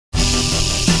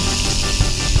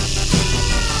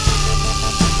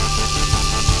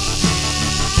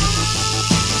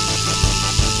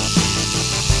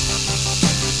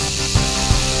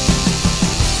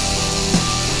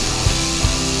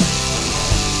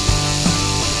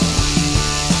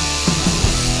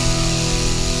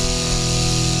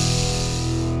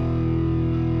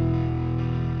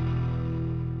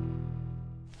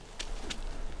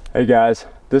Hey guys,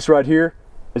 this right here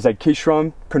is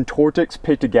Agkistrodon contortrix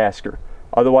pictigaster,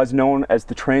 otherwise known as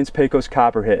the Trans-Pecos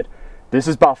Copperhead. This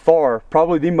is by far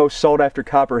probably the most sought after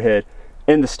copperhead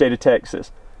in the state of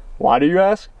Texas. Why do you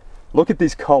ask? Look at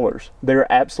these colors. They're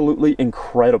absolutely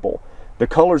incredible. The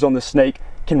colors on the snake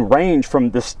can range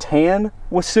from this tan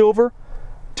with silver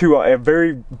to a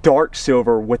very dark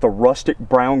silver with a rustic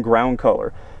brown ground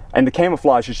color. And the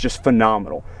camouflage is just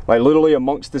phenomenal. Like literally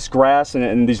amongst this grass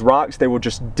and these rocks, they will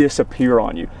just disappear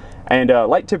on you. And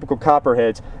like typical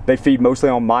copperheads, they feed mostly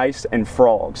on mice and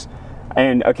frogs,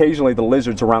 and occasionally the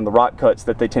lizards around the rock cuts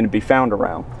that they tend to be found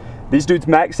around. These dudes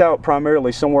max out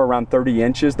primarily somewhere around 30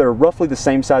 inches. They're roughly the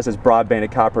same size as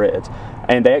broad-banded copperheads,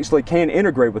 and they actually can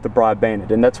integrate with the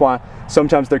broad-banded, and that's why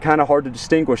sometimes they're kind of hard to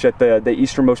distinguish at the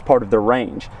easternmost part of their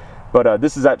range. But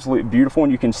this is absolutely beautiful,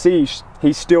 and you can see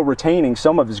he's still retaining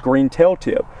some of his green tail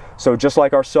tip. So just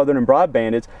like our southern and broad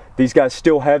bandeds, these guys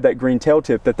still have that green tail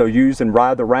tip that they'll use and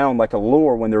ride around like a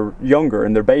lure when they're younger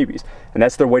and they're babies. And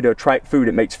that's their way to attract food.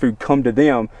 It makes food come to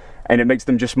them, and it makes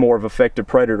them just more of an effective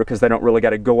predator because they don't really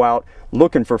got to go out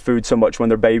looking for food so much when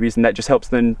they're babies, and that just helps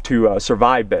them to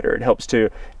survive better. It helps to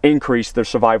increase their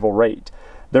survival rate.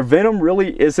 Their venom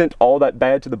really isn't all that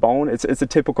bad to the bone. It's a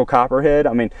typical copperhead.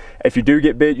 I mean, if you do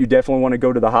get bit, you definitely want to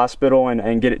go to the hospital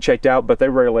and get it checked out, but they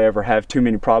rarely ever have too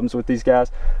many problems with these guys.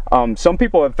 Some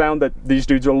people have found that these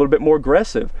dudes are a little bit more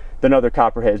aggressive than other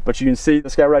copperheads, but you can see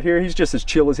this guy right here, he's just as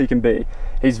chill as he can be.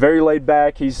 He's very laid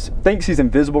back. He thinks he's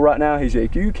invisible right now. He's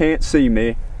like, you can't see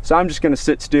me, so I'm just gonna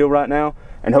sit still right now,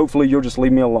 and hopefully you'll just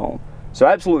leave me alone. So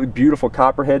absolutely beautiful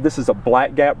copperhead. This is a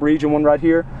black gap region one right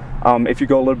here. If you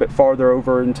go a little bit farther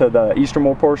over into the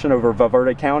easternmost portion over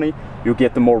Valverde County, you'll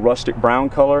get the more rustic brown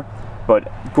color, but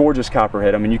gorgeous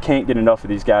copperhead. I mean, you can't get enough of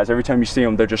these guys. Every time you see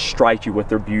them, they just strike you with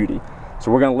their beauty.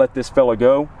 So we're gonna let this fella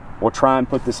go. We'll try and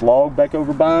put this log back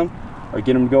over by him, or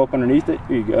get him to go up underneath it.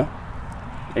 Here you go.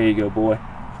 There you go, boy.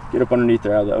 Get up underneath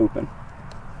there out of the open.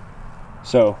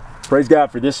 So praise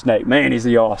God for this snake. Man, is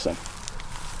he awesome.